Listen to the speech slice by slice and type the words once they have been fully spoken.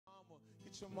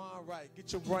Get your mind right,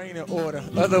 get your brain in order.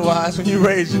 Otherwise, when you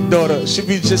raise your daughter, she'll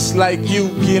be just like you,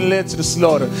 getting led to the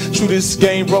slaughter. True, this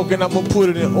game broken, I'ma put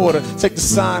it in order. Take the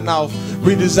sign off,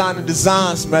 redesign the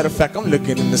designs. Matter of fact, I'm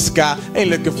looking in the sky, ain't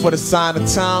looking for the sign of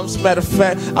times. Matter of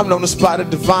fact, I'm known to spot the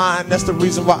divine. That's the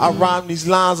reason why I rhyme these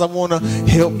lines. I wanna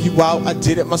help you out, I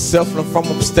did it myself, learn from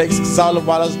my mistakes. It's all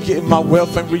while I was getting my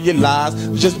wealth and realized I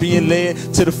was just being led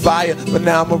to the fire. But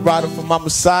now I'm a rider for my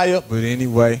Messiah. But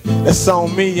anyway, that's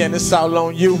on me and it's all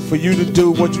on you, for you to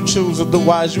do what you choose,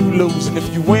 otherwise you lose. And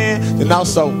if you win, then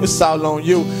also it's all on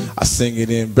you. I sing it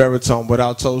in baritone but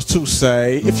altos to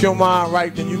say, if your mind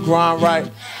right, then you grind right,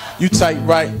 you tight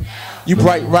right, you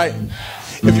bright right.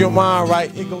 If your mind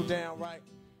right, it go down right.